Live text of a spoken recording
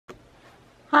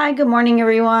Hi, good morning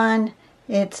everyone.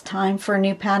 It's time for a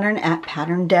new pattern at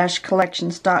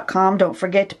pattern-collections.com. Don't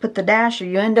forget to put the dash or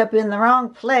you end up in the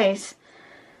wrong place.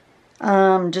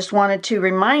 Just wanted to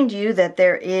remind you that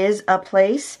there is a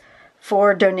place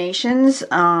for donations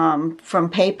from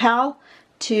PayPal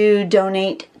to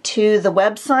donate to the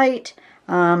website.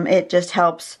 It just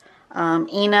helps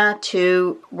Ina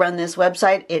to run this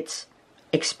website. It's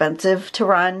expensive to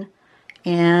run,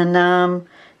 and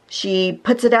she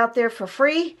puts it out there for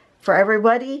free for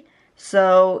everybody.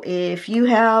 So if you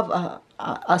have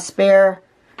a spare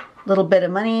little bit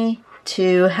of money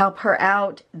to help her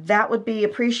out, that would be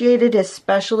appreciated,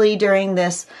 especially during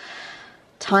this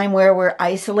time where we're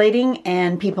isolating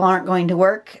and people aren't going to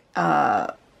work.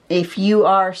 If you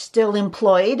are still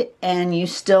employed and you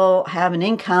still have an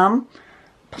income,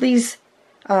 please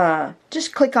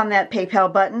just click on that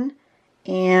PayPal button,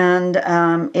 and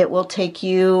it will take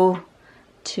you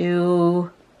to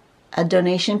a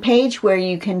donation page where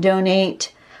you can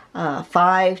donate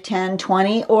 5, 10,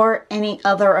 20, or any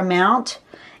other amount,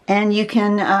 and you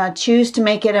can choose to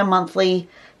make it a monthly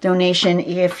donation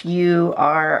if you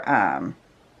are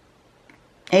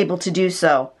able to do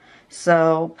so.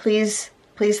 So please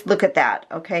look at that.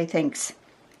 Okay, thanks.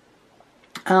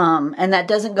 And that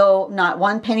doesn't go, not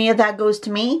one penny of that goes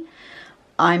to me.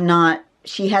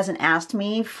 She hasn't asked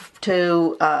me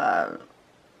to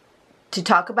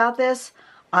talk about this.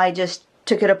 I just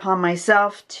took it upon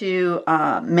myself to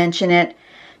mention it,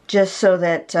 just so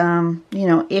that you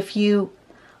know, if you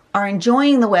are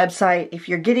enjoying the website, if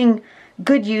you're getting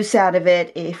good use out of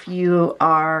it, if you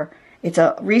are, it's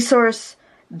a resource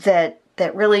that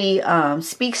really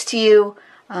speaks to you,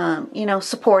 you know,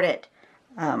 support it.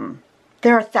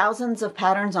 There are thousands of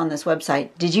patterns on this website.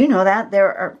 Did you know that?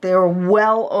 There are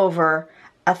well over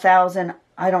 1,000.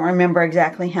 I don't remember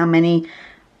exactly how many.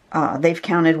 They've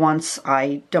counted once,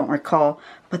 I don't recall,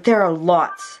 but there are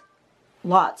lots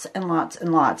and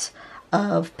lots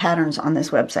of patterns on this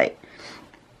website.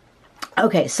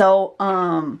 Okay, so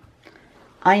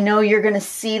I know you're going to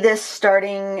see this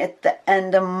starting at the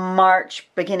end of March,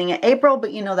 beginning of April,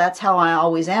 but you know, that's how I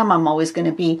always am. I'm always going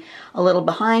to be a little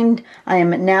behind. I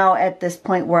am now at this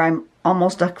point where I'm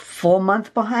almost a full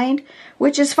month behind,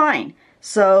 which is fine.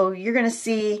 So you're going to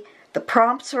see the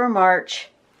prompts for March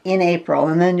in April,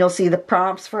 and then you'll see the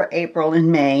prompts for April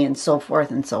and May, and so forth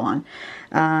and so on.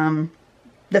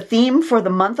 The theme for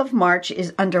the month of March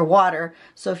is underwater,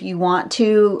 so if you want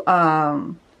to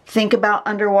think about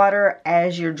underwater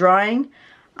as you're drawing,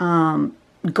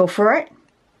 go for it.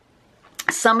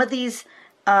 Some of these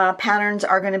patterns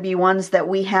are going to be ones that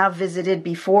we have visited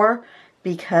before,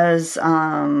 because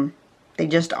they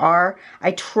just are.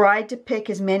 I tried to pick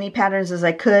as many patterns as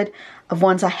I could of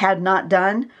ones I had not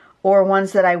done, or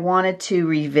ones that I wanted to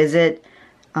revisit.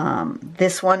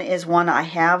 This one is one I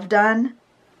have done.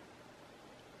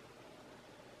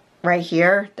 Right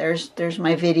here, there's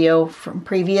my video from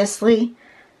previously.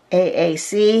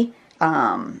 AAC.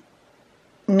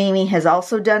 Mimi has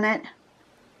also done it.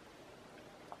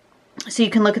 So you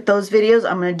can look at those videos.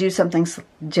 I'm going to do something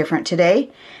different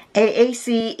today.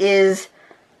 AAC is,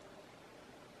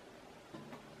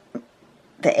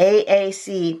 the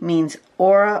AAC means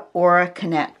Aura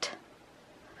Connect.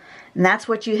 And that's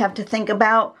what you have to think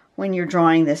about when you're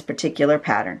drawing this particular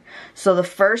pattern. So the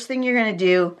first thing you're going to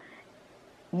do,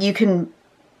 you can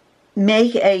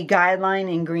make a guideline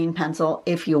in green pencil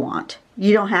if you want.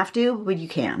 You don't have to, but you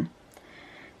can.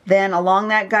 Then along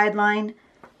that guideline,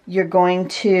 you're going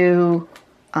to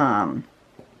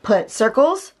put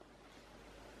circles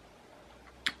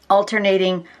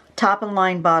alternating top of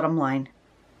line, bottom line.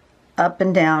 Up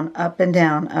and down, up and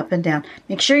down, up and down.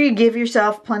 Make sure you give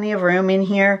yourself plenty of room in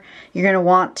here. You're going to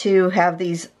want to have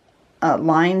these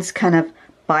lines kind of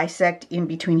bisect in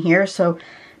between here. So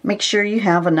make sure you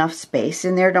have enough space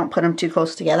in there. Don't put them too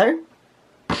close together.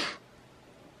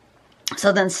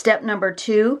 So then step number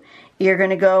 2, you're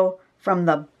going to go from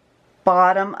the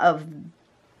bottom of,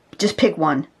 just pick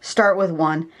one. Start with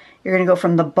one. You're going to go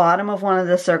from the bottom of one of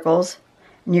the circles,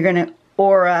 and you're going to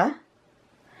aura.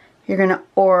 You're going to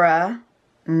aura,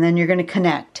 and then you're going to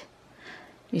connect.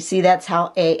 You see, that's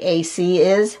how AAC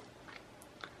is.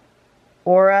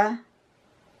 Aura,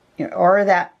 aura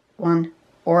that one,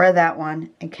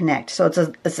 and connect. So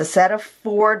it's a set of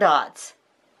 4 dots.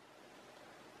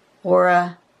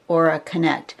 Aura, aura,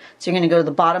 connect. So you're going to go to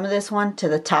the bottom of this one to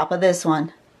the top of this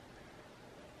one.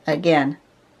 Again.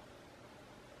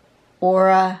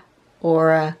 Aura,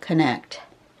 aura, connect.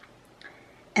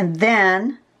 And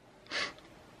then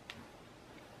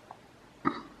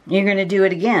you're going to do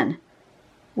it again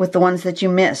with the ones that you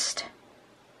missed.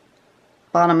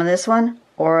 Bottom of this one,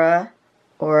 aura,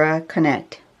 Aura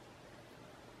Connect.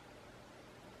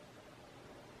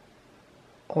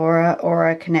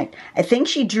 Aura Connect. I think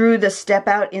she drew the step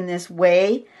out in this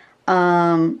way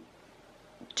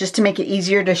just to make it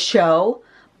easier to show.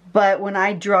 But when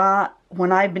I've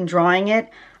been drawing it,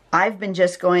 I've been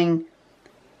just going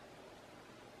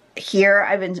here.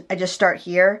 I just start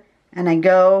here and I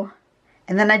go,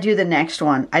 and then I do the next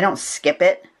one. I don't skip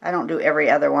it. I don't do every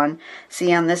other one.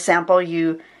 See, on this sample,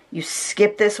 you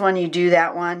skip this one, you do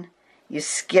that one. You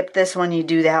skip this one, you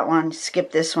do that one.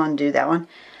 Skip this one, do that one.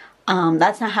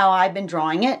 That's not how I've been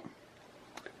drawing it.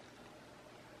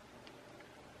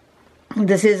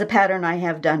 This is a pattern I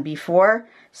have done before,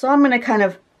 so I'm going to kind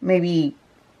of maybe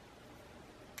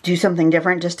do something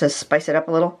different just to spice it up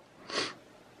a little.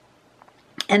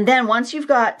 And then once you've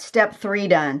got step 3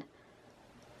 done,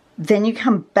 then you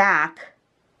come back,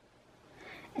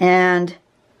 and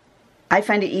I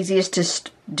find it easiest to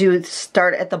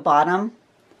start at the bottom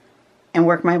and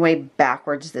work my way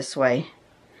backwards this way.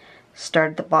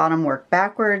 Start at the bottom, work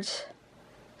backwards,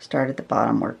 start at the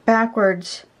bottom, work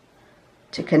backwards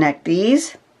to connect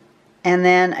these, and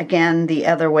then again the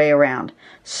other way around.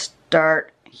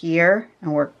 Start here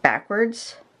and work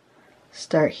backwards,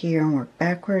 start here and work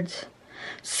backwards.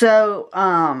 So,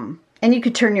 and you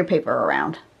could turn your paper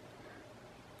around.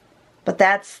 But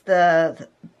that's the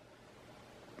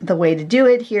way to do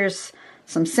it. Here's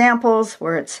some samples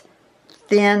where it's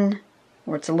thin,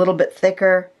 where it's a little bit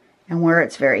thicker, and where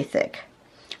it's very thick.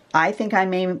 I think I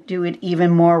may do it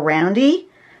even more roundy,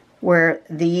 where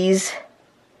these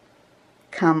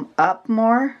come up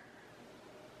more,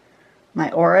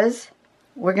 my auras.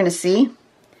 We're going to see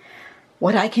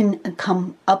what I can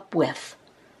come up with.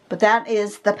 But that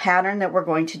is the pattern that we're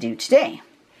going to do today.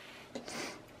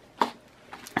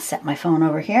 Set my phone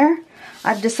over here.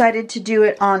 I've decided to do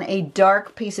it on a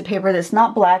dark piece of paper that's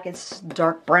not black, it's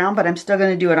dark brown, but I'm still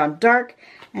going to do it on dark.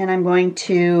 And I'm going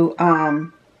to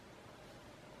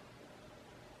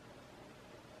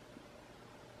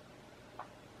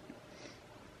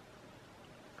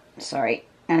sorry,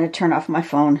 I'm going to turn off my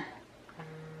phone.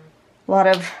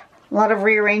 A lot of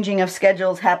rearranging of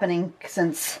schedules happening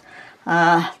since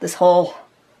this whole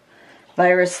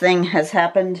virus thing has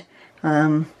happened.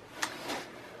 My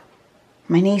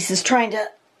niece is trying to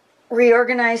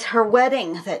reorganize her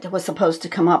wedding that was supposed to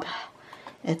come up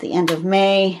at the end of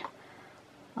May.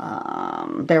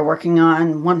 They're working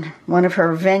on one of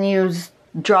her venues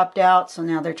dropped out, so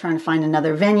now they're trying to find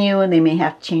another venue, and they may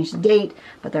have to change the date,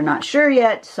 but they're not sure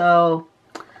yet. So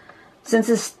since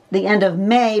it's the end of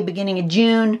May, beginning of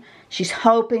June, she's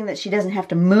hoping that she doesn't have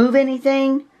to move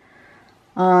anything.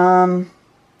 Yeah,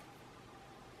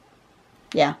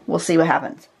 we'll see what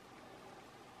happens.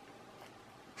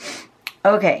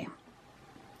 Okay,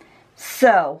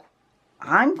 so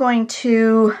I'm going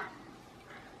to,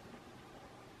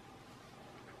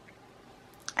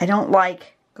 I don't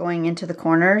like going into the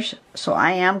corners, so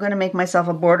I am going to make myself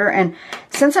a border. And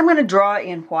since I'm going to draw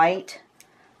in white,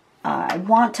 I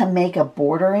want to make a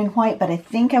border in white, but I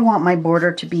think I want my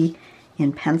border to be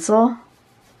in pencil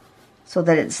so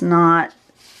that it's not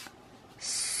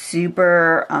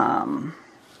super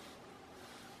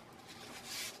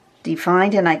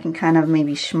defined, and I can kind of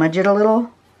maybe smudge it a little.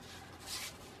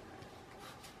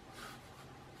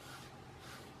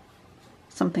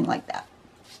 Something like that.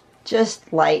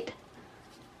 Just light.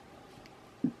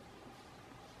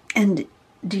 And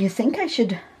do you think I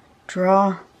should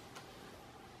draw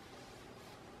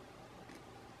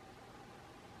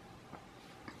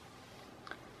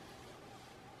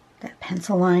that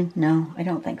pencil line? No, I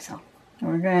don't think so.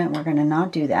 We're gonna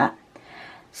not do that.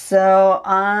 So,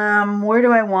 where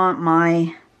do I want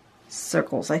my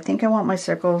circles? I think I want my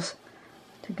circles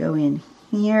to go in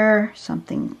here,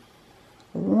 something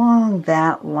along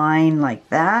that line like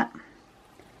that.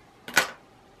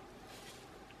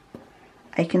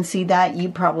 I can see that. You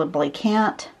probably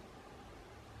can't.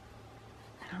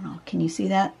 I don't know. Can you see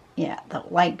that? Yeah, the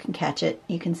light can catch it.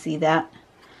 You can see that.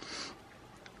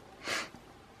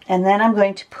 And then I'm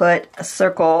going to put a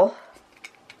circle.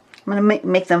 I'm going to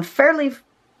make them fairly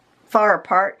far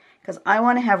apart because I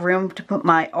want to have room to put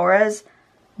my auras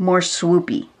more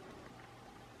swoopy.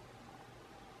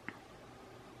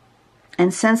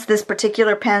 And since this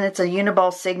particular pen, it's a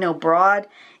Uniball Signo Broad,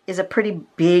 is a pretty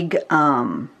big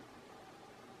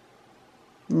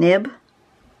nib,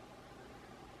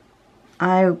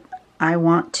 I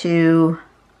want to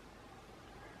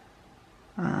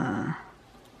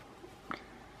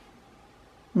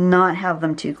not have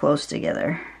them too close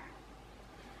together.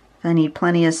 I need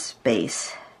plenty of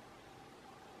space.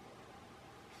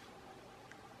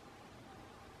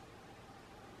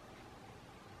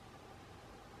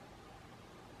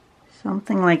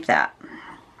 Something like that.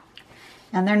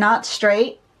 And they're not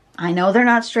straight. I know they're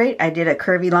not straight. I did a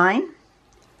curvy line.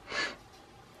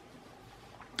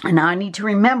 And now I need to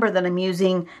remember that I'm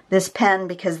using this pen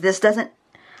because this doesn't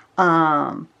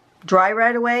dry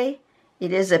right away.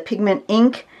 It is a pigment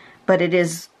ink, but it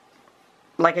is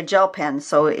like a gel pen,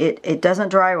 so it doesn't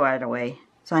dry right away.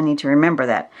 So I need to remember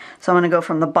that. So I'm going to go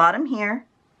from the bottom here.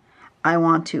 I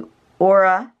want to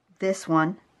aura this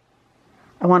one.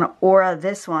 I want to aura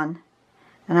this one.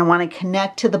 And I want to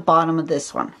connect to the bottom of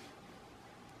this one.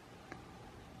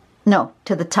 No,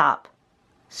 to the top.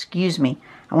 Excuse me.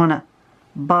 I want to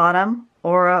bottom,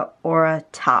 aura, aura,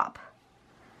 top.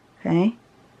 Okay?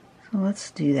 So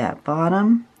let's do that.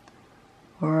 Bottom,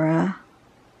 aura,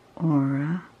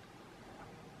 aura,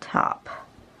 top.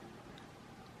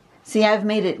 See, I've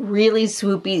made it really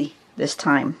swoopy this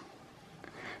time.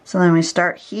 So then we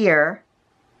start here,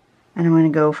 and I'm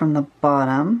going to go from the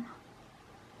bottom,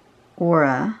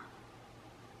 aura,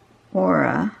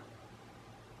 aura,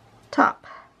 top.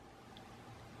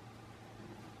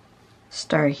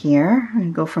 Start here, I'm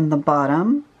going to go from the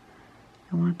bottom.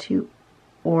 I want to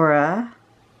aura,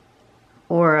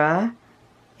 aura,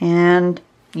 and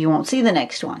you won't see the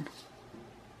next one.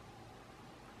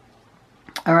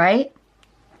 Alright?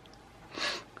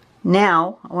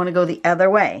 Now, I want to go the other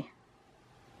way.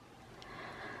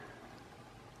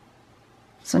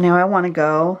 So now I want to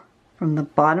go from the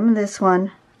bottom of this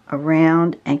one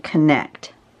around and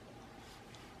connect.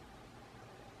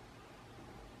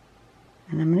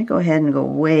 And I'm going to go ahead and go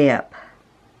way up.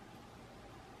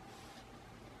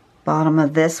 Bottom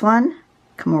of this one,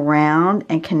 come around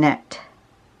and connect.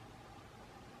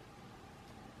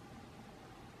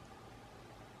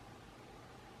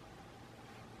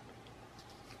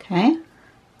 Okay,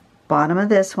 bottom of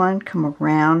this one, come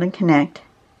around and connect.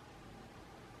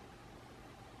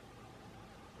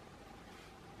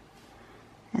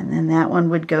 And then that one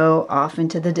would go off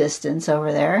into the distance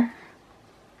over there.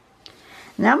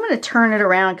 Now I'm going to turn it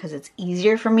around because it's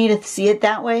easier for me to see it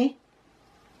that way.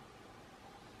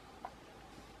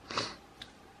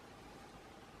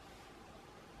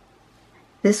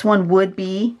 This one would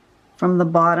be from the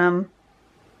bottom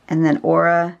and then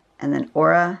aura,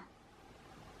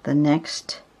 the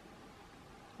next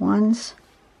ones.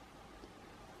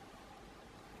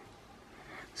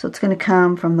 So it's going to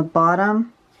come from the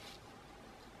bottom,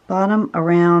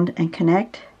 around and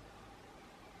connect.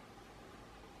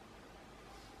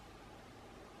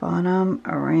 Bottom,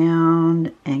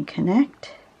 around and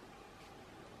connect.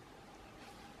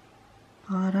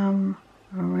 Bottom,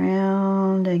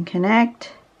 around and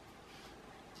connect.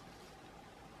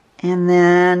 And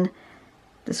then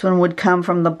this one would come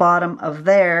from the bottom of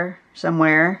there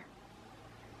somewhere.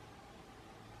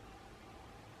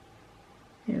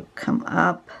 It would come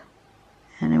up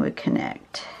and it would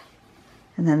connect.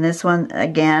 And then this one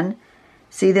again,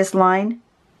 see this line?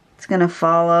 It's going to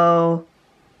follow.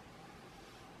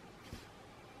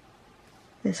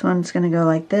 This one's going to go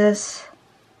like this.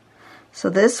 So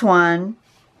this one,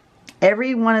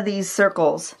 every one of these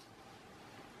circles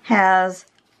has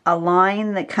a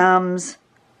line that comes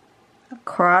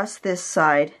across this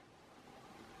side,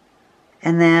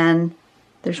 and then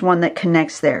there's one that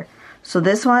connects there. So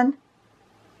this one,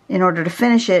 in order to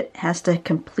finish it, has to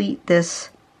complete this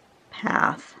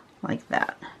path like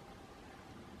that.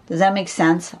 Does that make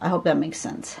sense? I hope that makes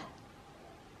sense.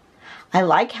 I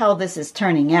like how this is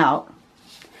turning out.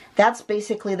 That's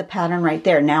basically the pattern right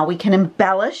there. Now we can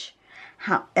embellish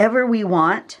however we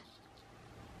want.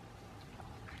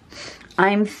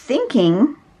 I'm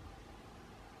thinking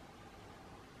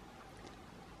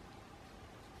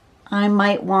I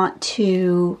might want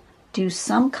to do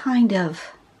some kind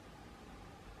of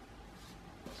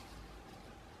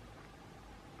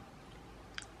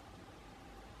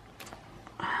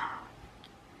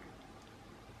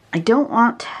I don't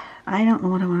know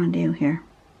what I want to do here.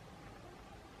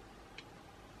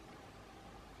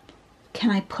 Can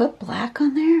I put black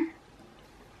on there?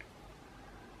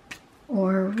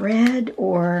 Or red?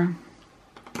 Or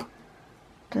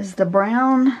does the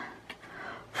brown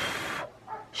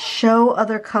show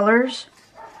other colors?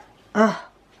 Ugh,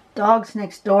 dogs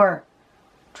next door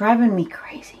driving me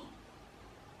crazy.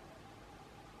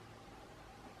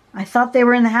 I thought they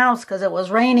were in the house because it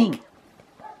was raining.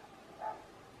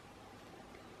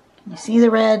 Can you see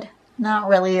the red? Not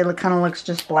really, it kind of looks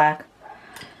just black.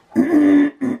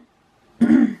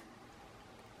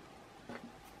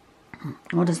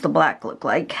 What does the black look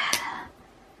like?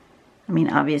 I mean,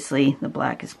 obviously the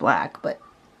black is black, but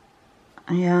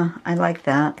yeah, I like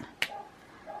that.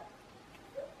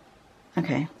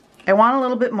 Okay, I want a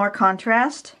little bit more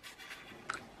contrast.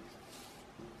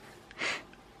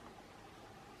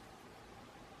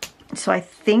 So I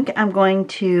think I'm going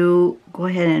to go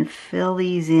ahead and fill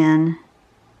these in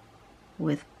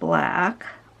with black,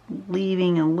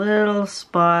 leaving a little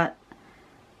spot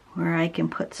where I can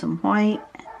put some white,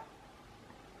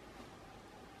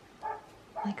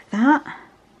 like that.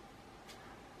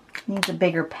 Needs a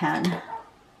bigger pen.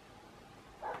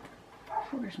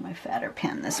 Where's my fatter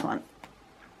pen? This one.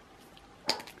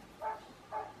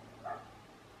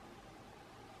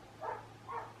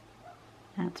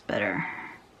 That's better.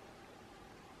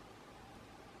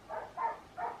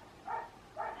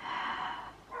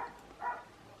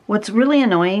 What's really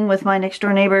annoying with my next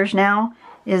door neighbors now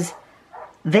is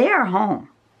they are home.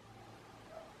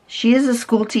 She is a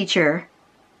school teacher,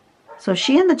 so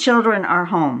she and the children are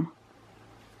home.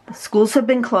 The schools have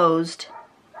been closed.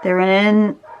 They're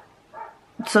in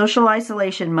social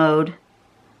isolation mode,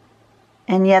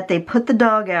 and yet they put the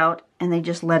dog out and they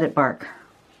just let it bark.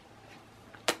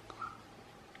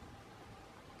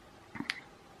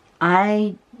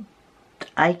 I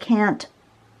can't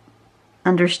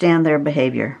understand their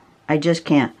behavior. I just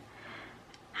can't.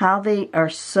 How they are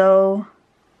so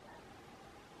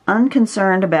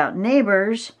unconcerned about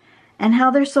neighbors and how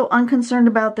they're so unconcerned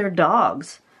about their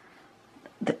dogs.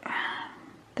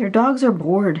 Their dogs are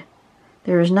bored.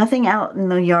 There is nothing out in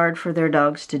the yard for their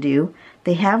dogs to do.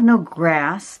 They have no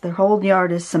grass. Their whole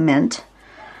yard is cement.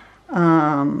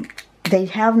 They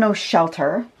have no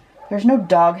shelter. There's no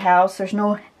dog house. There's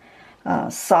no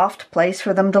soft place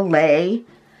for them to lay.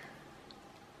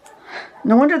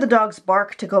 No wonder the dogs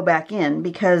bark to go back in,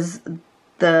 because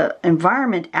the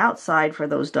environment outside for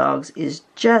those dogs is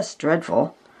just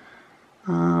dreadful.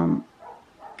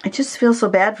 I just feel so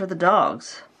bad for the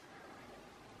dogs.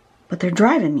 But they're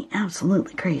driving me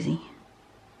absolutely crazy.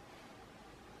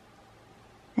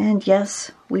 And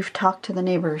yes, we've talked to the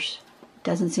neighbors. It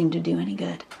doesn't seem to do any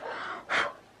good.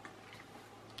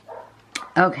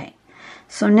 Okay,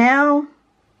 so now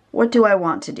what do I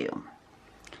want to do?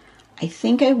 I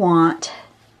think I want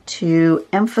to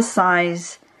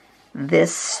emphasize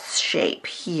this shape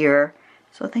here.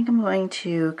 So I think I'm going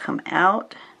to come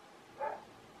out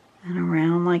and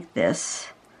around like this.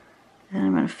 And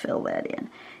I'm going to fill that in.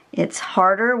 It's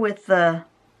harder with the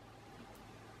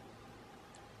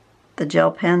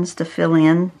gel pens to fill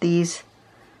in these.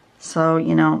 So,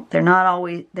 you know, they're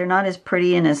not as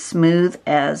pretty and as smooth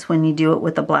as when you do it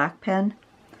with a black pen.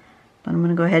 But I'm going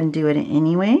to go ahead and do it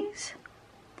anyways.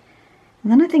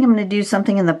 And then I think I'm going to do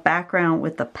something in the background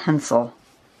with the pencil.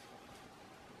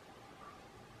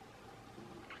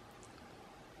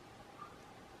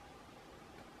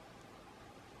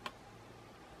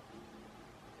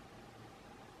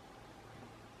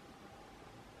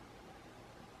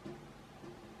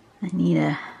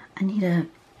 I need a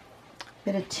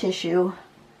bit of tissue.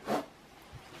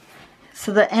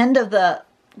 So the end of the,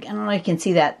 I don't know if you can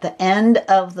see that, the end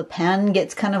of the pen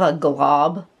gets kind of a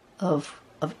glob of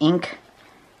ink.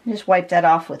 Just wipe that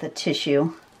off with a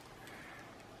tissue.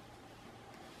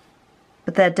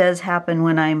 But that does happen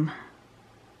when I'm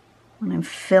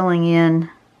filling in,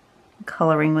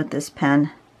 coloring with this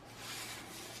pen.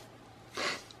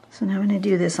 So now I'm going to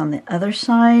do this on the other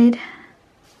side.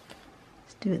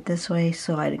 Let's do it this way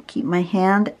so I keep my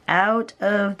hand out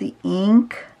of the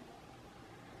ink.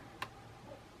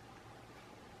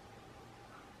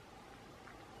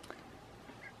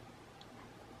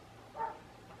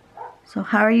 So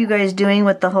how are you guys doing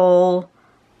with the whole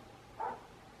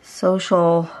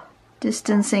social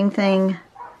distancing thing?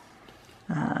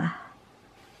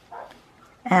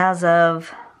 As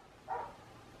of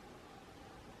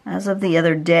the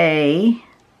other day,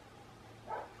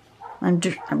 I'm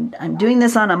doing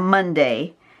this on a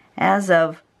Monday. As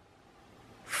of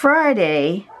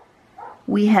Friday,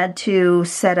 we had to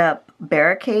set up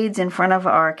barricades in front of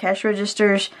our cash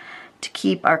registers to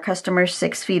keep our customers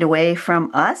 6 feet away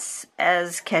from us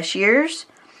as cashiers.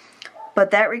 But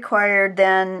that required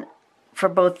then for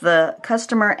both the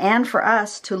customer and for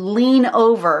us to lean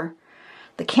over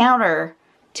the counter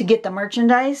to get the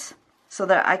merchandise so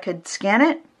that I could scan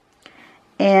it.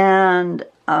 And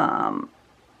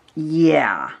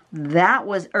yeah, that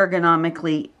was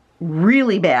ergonomically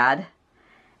really bad.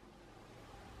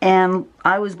 And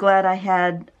I was glad I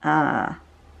had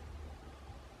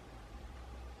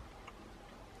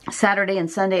Saturday and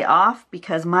Sunday off,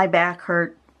 because my back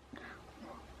hurt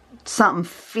something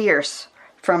fierce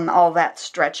from all that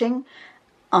stretching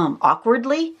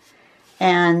awkwardly.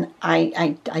 And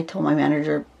I told my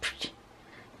manager,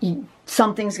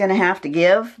 something's going to have to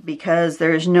give, because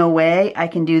there's no way I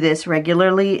can do this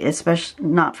regularly, especially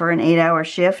not for an 8-hour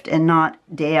shift and not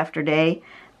day after day.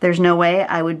 There's no way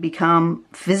I would become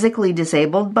physically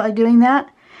disabled by doing that.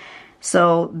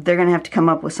 So they're going to have to come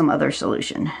up with some other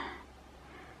solution.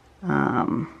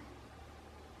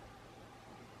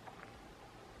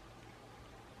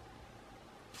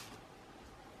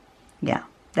 Yeah,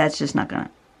 that's just not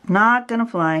gonna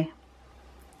fly.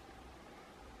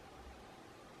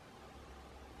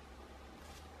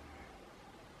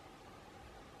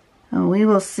 And we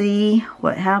will see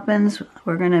what happens.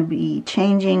 We're going to be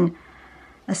changing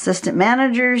assistant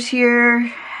managers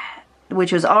here,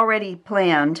 which was already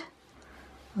planned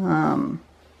from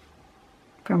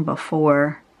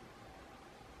before.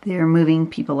 They're moving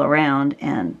people around,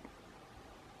 and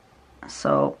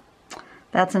so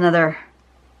that's another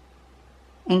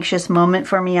anxious moment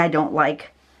for me. I don't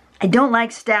like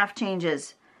staff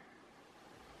changes.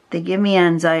 They give me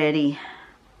anxiety.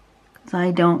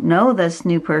 I don't know this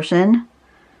new person,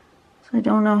 so I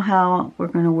don't know how we're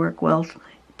going to work well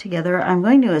together. I'm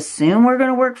going to assume we're going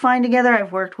to work fine together.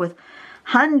 I've worked with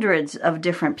hundreds of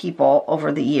different people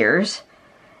over the years,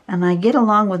 and I get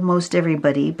along with most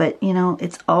everybody, but you know,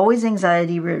 it's always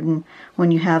anxiety ridden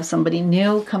when you have somebody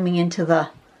new coming into the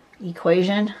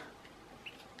equation.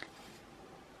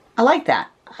 I like that.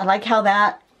 I like how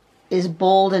that is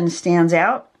bold and stands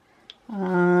out.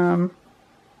 I'm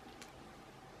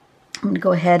going to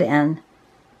go ahead and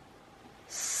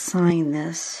sign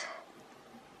this.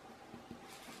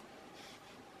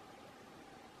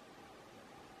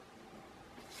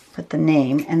 Put the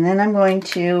name, and then I'm going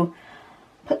to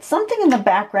put something in the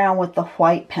background with the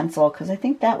white pencil because I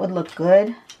think that would look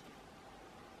good.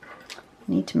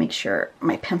 Need to make sure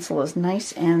my pencil is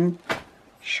nice and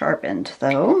sharpened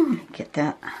though. Get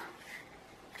that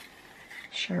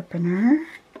sharpener.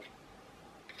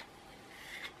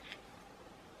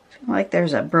 Like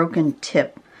there's a broken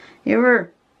tip. You ever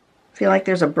feel like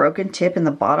there's a broken tip in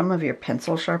the bottom of your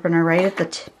pencil sharpener right at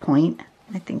the point?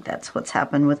 I think that's what's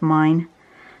happened with mine.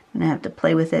 I'm going to have to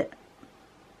play with it.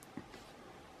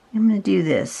 I'm going to do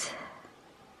this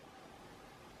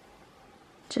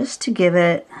just to give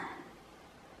it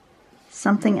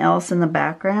something else in the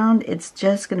background. It's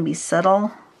just going to be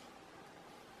subtle.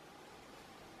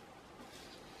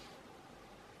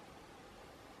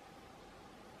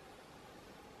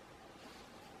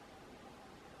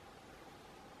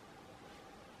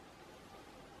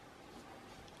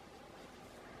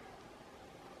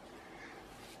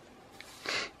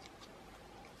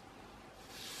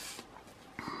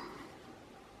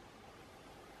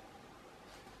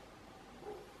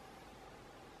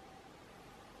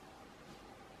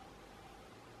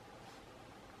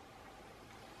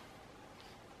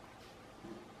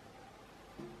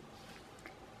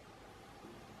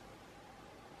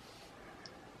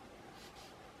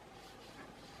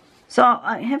 So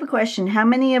I have a question. How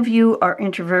many of you are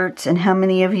introverts and how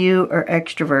many of you are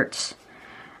extroverts?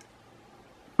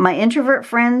 My introvert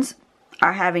friends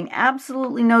are having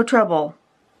absolutely no trouble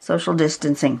social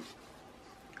distancing.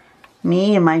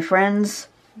 Me and my friends,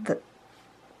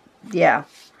 yeah,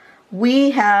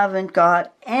 we haven't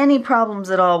got any problems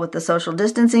at all with the social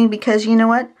distancing because you know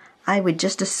what? I would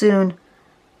just as soon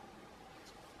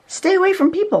stay away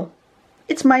from people.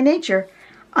 It's my nature.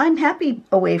 I'm happy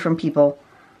away from people.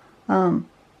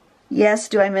 Yes,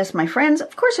 do I miss my friends?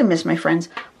 Of course I miss my friends.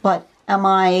 But am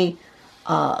I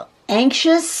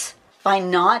anxious by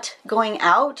not going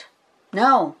out?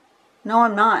 No. No,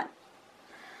 I'm not.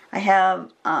 I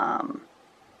have,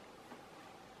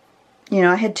 you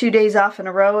know, I had 2 days off in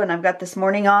a row and I've got this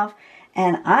morning off.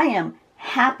 And I am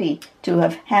happy to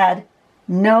have had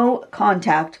no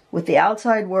contact with the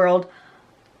outside world.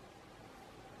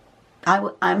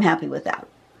 I'm happy with that.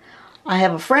 I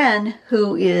have a friend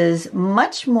who is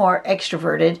much more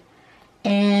extroverted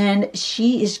and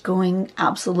she is going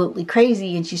absolutely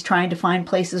crazy and she's trying to find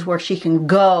places where she can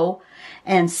go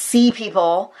and see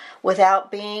people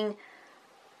without being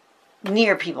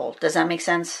near people. Does that make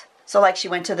sense? So like she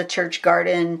went to the church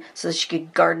garden so she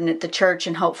could garden at the church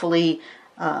and hopefully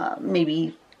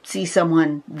maybe see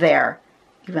someone there,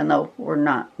 even though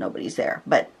nobody's there.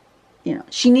 But, you know,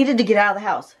 she needed to get out of the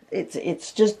house.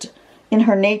 It's just in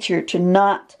her nature to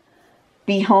not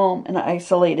be home and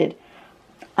isolated.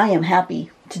 I am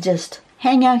happy to just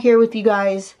hang out here with you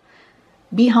guys,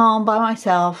 be home by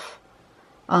myself,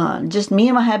 just me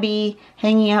and my hubby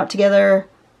hanging out together.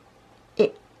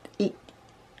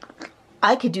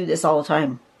 I could do this all the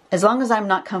time. As long as I'm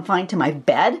not confined to my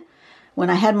bed. When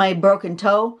I had my broken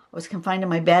toe, I was confined to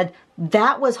my bed.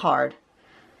 That was hard.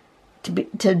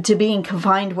 To being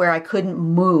confined where I couldn't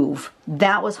move.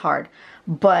 That was hard.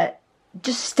 But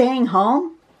just staying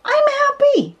home, I'm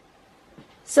happy.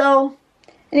 So,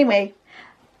 anyway,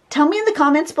 tell me in the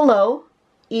comments below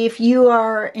if you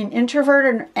are an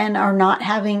introvert and are not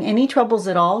having any troubles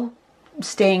at all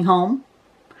staying home,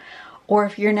 or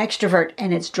if you're an extrovert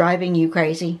and it's driving you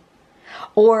crazy,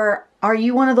 or are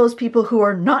you one of those people who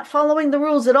are not following the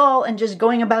rules at all and just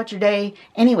going about your day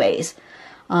anyways?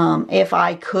 If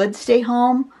I could stay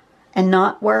home and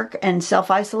not work and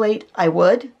self-isolate, I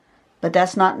would, but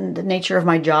that's not in the nature of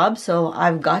my job, so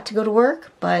I've got to go to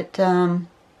work. But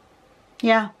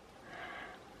yeah,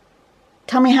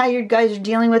 tell me how you guys are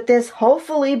dealing with this.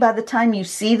 Hopefully by the time you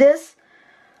see this,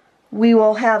 we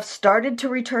will have started to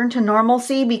return to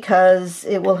normalcy, because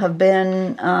it will have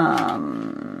been,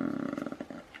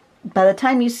 by the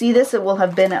time you see this, it will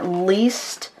have been at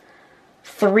least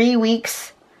 3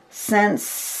 weeks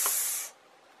since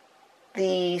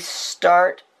the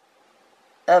start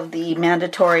of the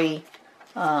mandatory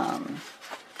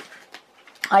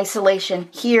isolation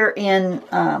here in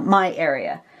my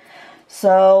area.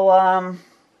 So,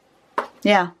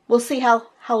 yeah, we'll see how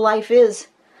life is.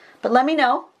 But let me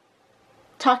know.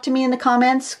 Talk to me in the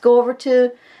comments. Go over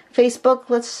to Facebook.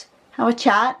 Let's have a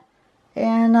chat.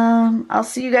 And I'll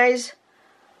see you guys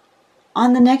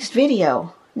on the next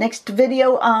video.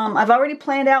 I've already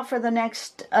planned out for the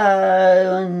next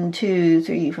 1, 2,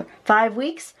 3, 4, 5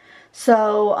 weeks.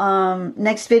 So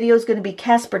next video is going to be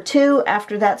Casper 2.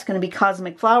 After that's going to be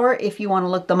Cosmic Flower, if you want to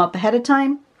look them up ahead of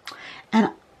time. And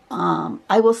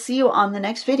I will see you on the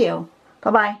next video.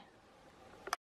 Bye-bye.